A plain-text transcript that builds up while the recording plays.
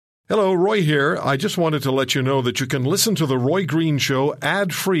Hello, Roy here. I just wanted to let you know that you can listen to The Roy Green Show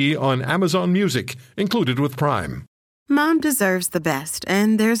ad-free on Amazon Music, included with Prime. Mom deserves the best,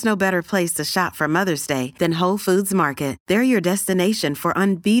 and there's no better place to shop for Mother's Day than Whole Foods Market. They're your destination for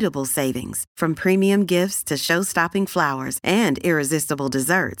unbeatable savings, from premium gifts to show-stopping flowers and irresistible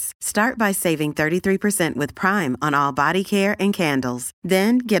desserts. Start by saving 33% with Prime on all body care and candles.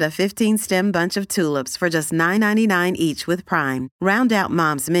 Then get a 15-stem bunch of tulips for just $9.99 each with Prime. Round out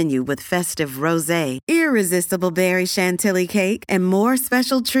Mom's menu with festive rosé, irresistible berry chantilly cake, and more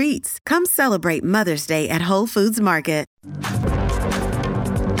special treats. Come celebrate Mother's Day at Whole Foods Market.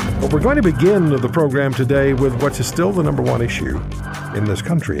 Well, we're going to begin the program today with what is still the number one issue in this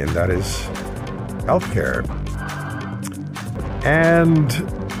country, and that is healthcare. And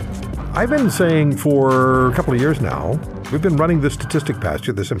I've been saying for a couple of years now, we've been running this statistic past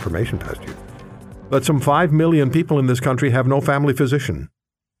you, this information past you, that some 5 million people in this country have no family physician.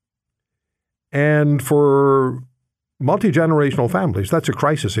 And for multi-generational families, that's a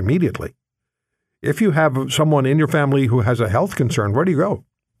crisis immediately. If you have someone in your family who has a health concern, where do you go?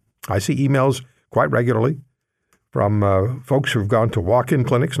 I see emails quite regularly from folks who've gone to walk-in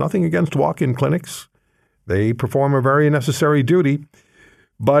clinics. Nothing against walk-in clinics. They perform a very necessary duty,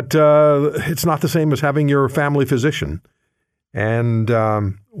 but it's not the same as having your family physician. And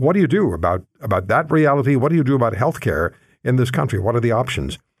what do you do about that reality? What do you do about healthcare in this country? What are the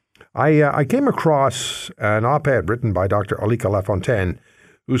options? I came across an op-ed written by Dr. Alika Lafontaine,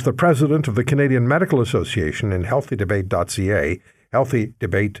 who's the president of the Canadian Medical Association in healthydebate.ca,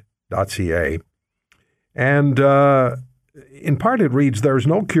 healthydebate.ca. And in part it reads, "There's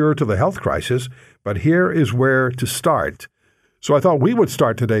no cure to the health crisis, but here is where to start." So I thought we would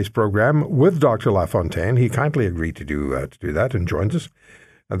start today's program with Dr. Lafontaine. He kindly agreed to do that and joins us,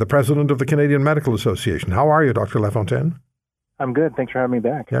 the president of the Canadian Medical Association. How are you, Dr. Lafontaine? I'm good. Thanks for having me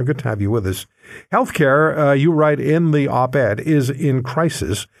back. Yeah, good to have you with us. Healthcare, you write in the op-ed, is in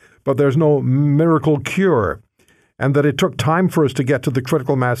crisis, but there's no miracle cure, and that it took time for us to get to the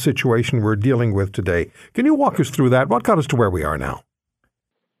critical mass situation we're dealing with today. Can you walk us through that? What got us to where we are now?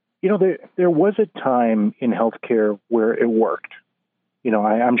 You know, there was a time in healthcare where it worked. You know,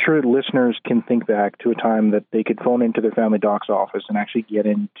 I'm sure listeners can think back to a time that they could phone into their family doc's office and actually get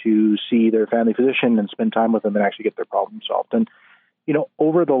in to see their family physician and spend time with them and actually get their problem solved. And, you know,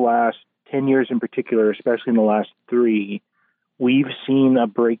 over the last 10 years in particular, especially in the last 3, we've seen a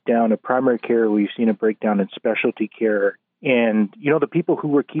breakdown of primary care. We've seen a breakdown in specialty care. And, you know, the people who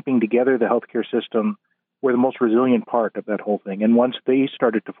were keeping together the healthcare system were the most resilient part of that whole thing. And once they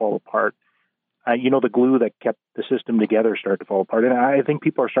started to fall apart, you know, the glue that kept the system together started to fall apart. And I think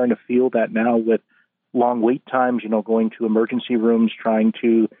people are starting to feel that now with long wait times, you know, going to emergency rooms, trying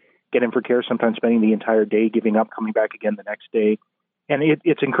to get in for care, sometimes spending the entire day, giving up, coming back again the next day. And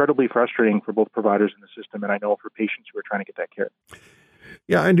it's incredibly frustrating for both providers in the system, and I know for patients who are trying to get that care.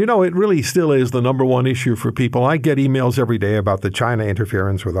 Yeah, and you know, it really still is the number one issue for people. I get emails every day about the China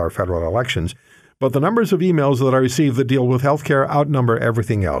interference with our federal elections, but the numbers of emails that I receive that deal with healthcare outnumber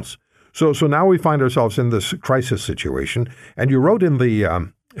everything else. So now we find ourselves in this crisis situation. And you wrote in the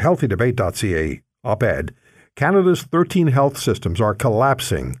healthydebate.ca op-ed, Canada's 13 health systems are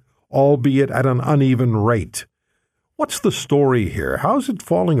collapsing, albeit at an uneven rate. What's the story here? How is it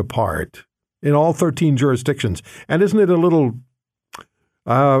falling apart in all 13 jurisdictions? And isn't it a little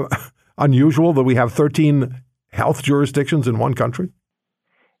unusual that we have 13 health jurisdictions in one country?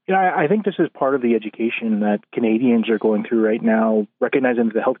 Yeah, I think this is part of the education that Canadians are going through right now, recognizing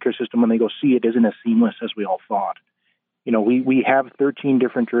that the healthcare system, when they go see it, isn't as seamless as we all thought. You know, we have 13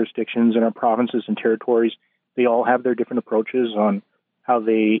 different jurisdictions in our provinces and territories. They all have their different approaches on how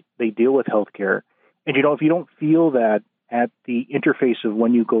they deal with healthcare. And, you know, if you don't feel that at the interface of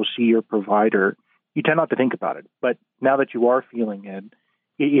when you go see your provider, you tend not to think about it. But now that you are feeling it,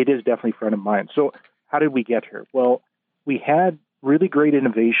 it is definitely front of mind. So how did we get here? Well, we had really great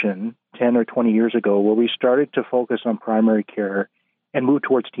innovation 10 or 20 years ago where we started to focus on primary care and move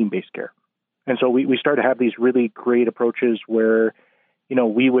towards team-based care. And so we started to have these really great approaches where, you know,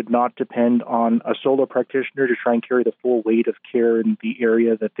 we would not depend on a solo practitioner to try and carry the full weight of care in the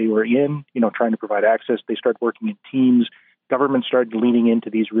area that they were in, you know, trying to provide access. They started working in teams. Government started leaning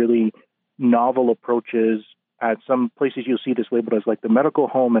into these really novel approaches. At some places you'll see this labeled as like the medical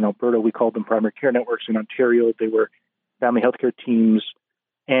home. In Alberta, we called them primary care networks. In Ontario, they were family healthcare teams.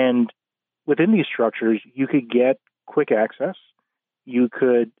 And within these structures, you could get quick access. You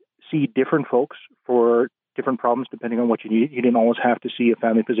could see different folks for different problems depending on what you need. You didn't always have to see a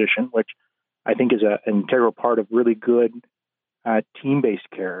family physician, which I think is an integral part of really good team-based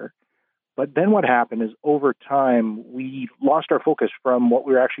care. But then what happened is over time, we lost our focus from what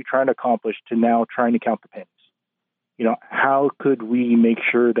we were actually trying to accomplish to now trying to count the pennies. How could we make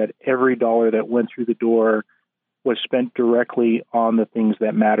sure that every dollar that went through the door was spent directly on the things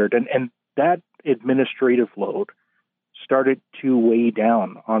that mattered? And that administrative load started to weigh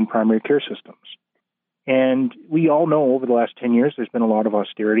down on primary care systems. And we all know over the last 10 years, there's been a lot of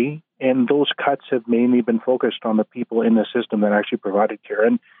austerity, and those cuts have mainly been focused on the people in the system that actually provided care.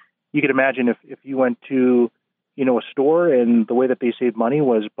 And you could imagine if you went to, a store, and the way that they saved money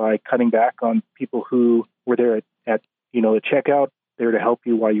was by cutting back on people who were there at the checkout, there to help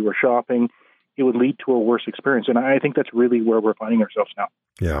you while you were shopping, it would lead to a worse experience. And I think that's really where we're finding ourselves now.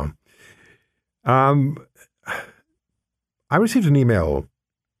 Yeah. I received an email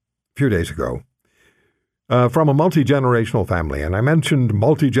a few days ago from a multi-generational family, and I mentioned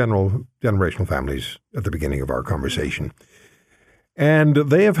multi-generational families at the beginning of our conversation. And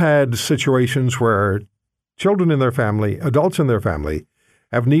they have had situations where children in their family, adults in their family,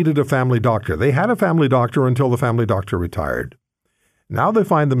 have needed a family doctor. They had a family doctor until the family doctor retired. Now they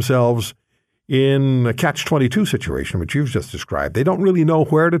find themselves in a catch-22 situation, which you've just described. They don't really know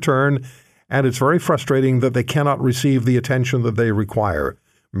where to turn, and it's very frustrating that they cannot receive the attention that they require.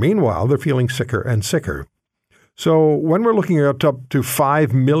 Meanwhile, they're feeling sicker and sicker. So when we're looking at up to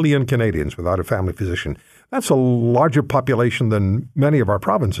 5 million Canadians without a family physician, that's a larger population than many of our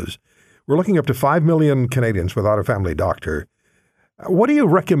provinces. We're looking up to 5 million Canadians without a family doctor. What do you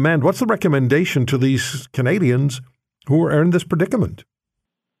recommend? What's the recommendation to these Canadians who are in this predicament?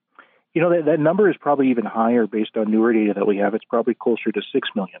 That number is probably even higher based on newer data that we have. It's probably closer to 6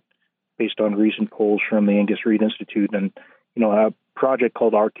 million based on recent polls from the Angus Reid Institute and, a project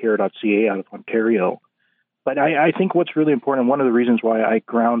called ourcare.ca out of Ontario. But I think what's really important, and one of the reasons why I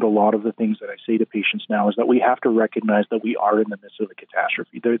ground a lot of the things that I say to patients now, is that we have to recognize that we are in the midst of a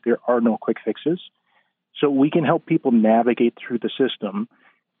catastrophe. There are no quick fixes. So we can help people navigate through the system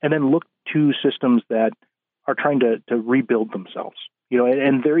and then look to systems that are trying to rebuild themselves.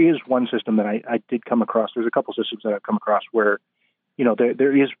 And there is one system that I did come across. There's a couple systems that I've come across where,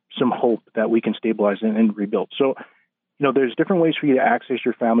 there is some hope that we can stabilize and rebuild. So, there's different ways for you to access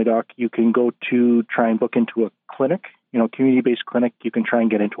your family doc. You can go to try and book into a clinic, community-based clinic. You can try and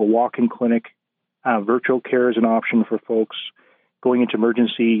get into a walk-in clinic. Virtual care is an option for folks going into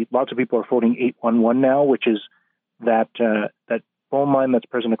emergency. Lots of people are phoning 811 now, which is that phone line that's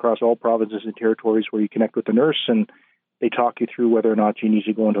present across all provinces and territories where you connect with the nurse and they talk you through whether or not you need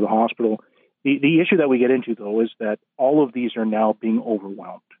to go into the hospital. The issue that we get into, though, is that all of these are now being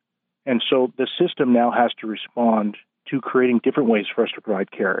overwhelmed. And so the system now has to respond to creating different ways for us to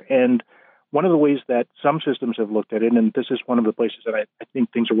provide care. And one of the ways that some systems have looked at it, and this is one of the places that I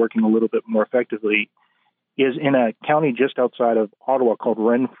think things are working a little bit more effectively, is in a county just outside of Ottawa called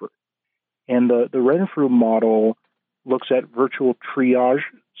Renfrew. And the Renfrew model looks at virtual triage.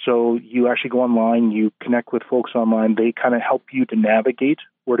 So you actually go online, you connect with folks online. They kind of help you to navigate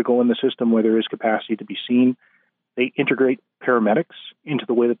where to go in the system, where there is capacity to be seen. They integrate paramedics into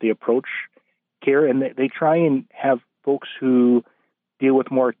the way that they approach care, and they try and have folks who deal with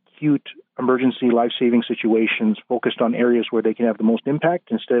more acute emergency life-saving situations focused on areas where they can have the most impact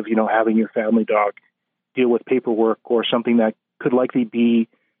instead of, having your family doc deal with paperwork or something that could likely be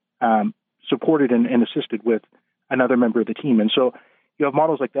supported and assisted with another member of the team. And so you have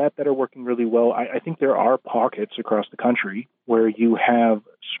models like that are working really well. I think there are pockets across the country where you have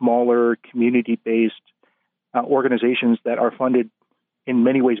smaller community-based organizations that are funded in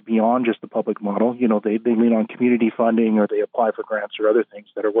many ways beyond just the public model. They lean on community funding or they apply for grants or other things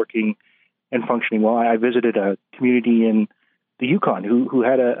that are working and functioning well. I visited a community in the Yukon who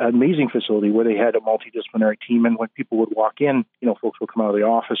had an amazing facility where they had a multidisciplinary team. And when people would walk in, folks would come out of the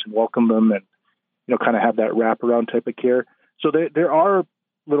office and welcome them and, kind of have that wraparound type of care. So there are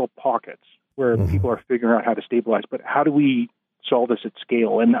little pockets where people are figuring out how to stabilize, but how do we solve this at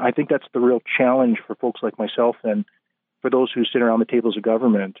scale? And I think that's the real challenge for folks like myself and for those who sit around the tables of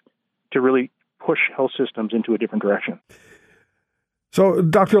government to really push health systems into a different direction. So,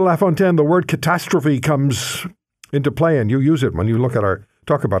 Dr. Lafontaine, the word catastrophe comes into play, and you use it when you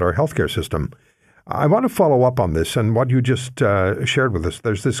talk about our healthcare system. I want to follow up on this and what you just shared with us.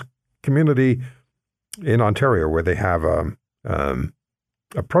 There's this community in Ontario where they have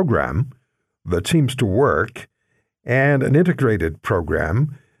a program that seems to work and an integrated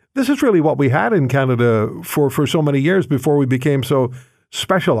program. This is really what we had in Canada for so many years before we became so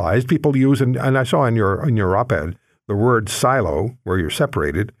specialized. People use, and I saw in your op-ed, the word silo, where you're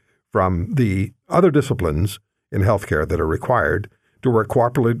separated from the other disciplines in healthcare that are required to work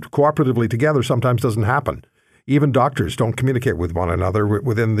cooperatively together, sometimes doesn't happen. Even doctors don't communicate with one another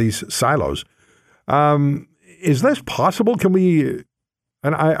within these silos. Is this possible? Can we,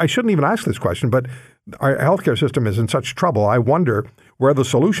 and I shouldn't even ask this question, but our healthcare system is in such trouble. I wonder where the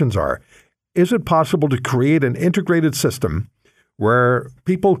solutions are. Is it possible to create an integrated system where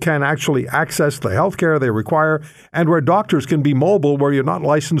people can actually access the healthcare they require and where doctors can be mobile, where you're not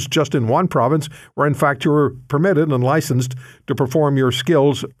licensed just in one province, where in fact you're permitted and licensed to perform your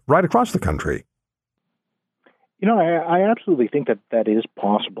skills right across the country? I absolutely think that is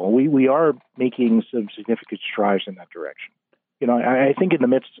possible. We are making some significant strides in that direction. I think in the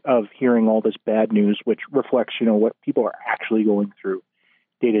midst of hearing all this bad news, which reflects, what people are actually going through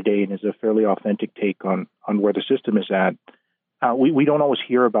day to day and is a fairly authentic take on where the system is at, we don't always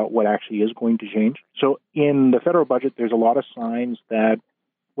hear about what actually is going to change. So in the federal budget, there's a lot of signs that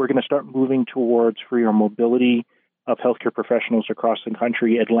we're going to start moving towards freer mobility of healthcare professionals across the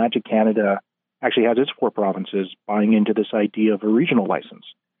country. Atlantic Canada actually has its 4 provinces buying into this idea of a regional license.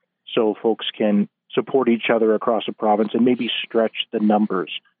 So folks can support each other across a province and maybe stretch the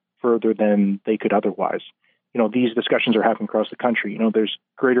numbers further than they could otherwise. These discussions are happening across the country. There's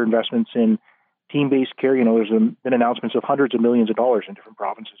greater investments in team-based care. There's been announcements of hundreds of millions of dollars in different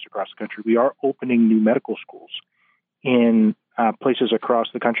provinces across the country. We are opening new medical schools in places across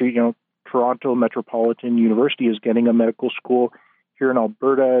the country. Toronto Metropolitan University is getting a medical school. Here in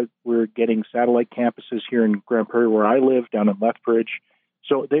Alberta, we're getting satellite campuses here in Grand Prairie, where I live, down in Lethbridge.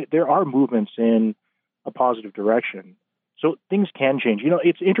 So there are movements in a positive direction. So things can change.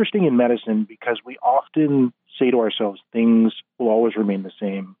 It's interesting in medicine because we often say to ourselves, things will always remain the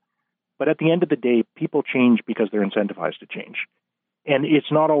same. But at the end of the day, people change because they're incentivized to change. And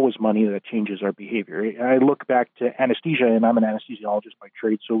it's not always money that changes our behavior. I look back to anesthesia, and I'm an anesthesiologist by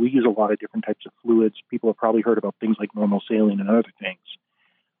trade, so we use a lot of different types of fluids. People have probably heard about things like normal saline and other things.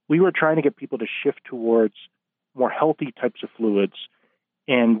 We were trying to get people to shift towards more healthy types of fluids,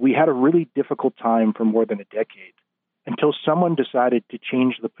 and we had a really difficult time for more than a decade until someone decided to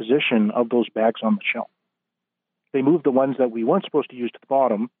change the position of those bags on the shelf. They moved the ones that we weren't supposed to use to the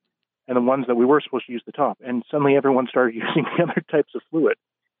bottom, and the ones that we were supposed to use the top. And suddenly everyone started using the other types of fluid.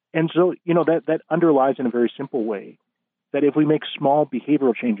 And so, that underlies in a very simple way that if we make small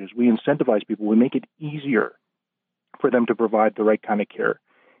behavioral changes, we incentivize people, we make it easier for them to provide the right kind of care.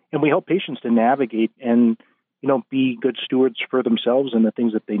 And we help patients to navigate and, be good stewards for themselves and the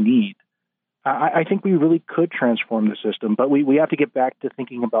things that they need. I think we really could transform the system, but we have to get back to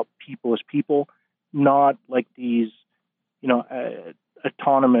thinking about people as people, not like these,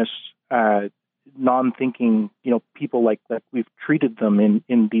 autonomous, non-thinking, people like that we've treated them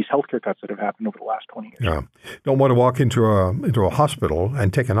in these healthcare cuts that have happened over the last 20 years. Yeah. Don't want to walk into a hospital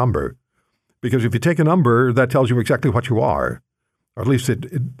and take a number, because if you take a number, that tells you exactly what you are, or at least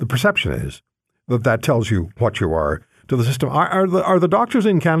the perception is that tells you what you are to the system. Are the doctors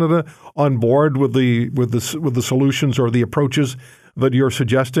in Canada on board with the solutions or the approaches that you're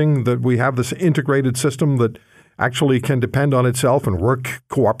suggesting, that we have this integrated system that actually can depend on itself and work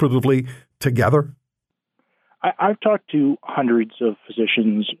cooperatively together? I've talked to hundreds of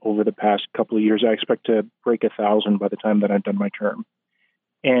physicians over the past couple of years. I expect to break 1,000 by the time that I've done my term.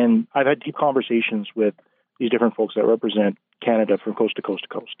 And I've had deep conversations with these different folks that represent Canada from coast to coast to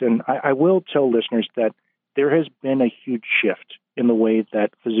coast. And I will tell listeners that there has been a huge shift in the way that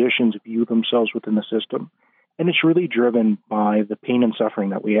physicians view themselves within the system. And it's really driven by the pain and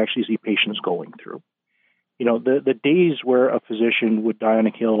suffering that we actually see patients going through. The days where a physician would die on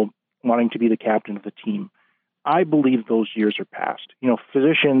a hill wanting to be the captain of the team, I believe those years are past.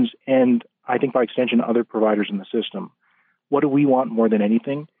 Physicians, and I think by extension other providers in the system, what do we want more than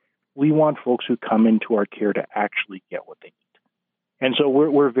anything? We want folks who come into our care to actually get what they need. And so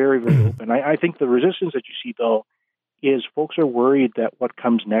we're very, very open. I think the resistance that you see, though, is folks are worried that what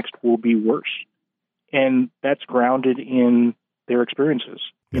comes next will be worse. And that's grounded in their experiences.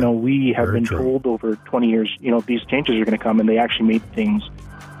 We have been told over 20 years, these changes are going to come, and they actually made things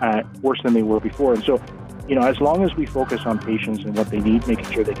worse than they were before. And so, as long as we focus on patients and what they need, making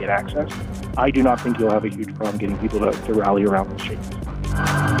sure they get access, I do not think you'll have a huge problem getting people to rally around those changes.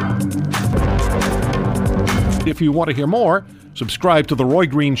 If you want to hear more, subscribe to The Roy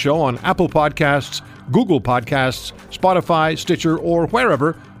Green Show on Apple Podcasts, Google Podcasts, Spotify, Stitcher, or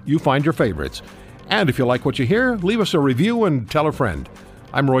wherever you find your favorites. And if you like what you hear, leave us a review and tell a friend.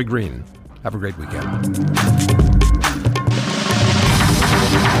 I'm Roy Green. Have a great weekend.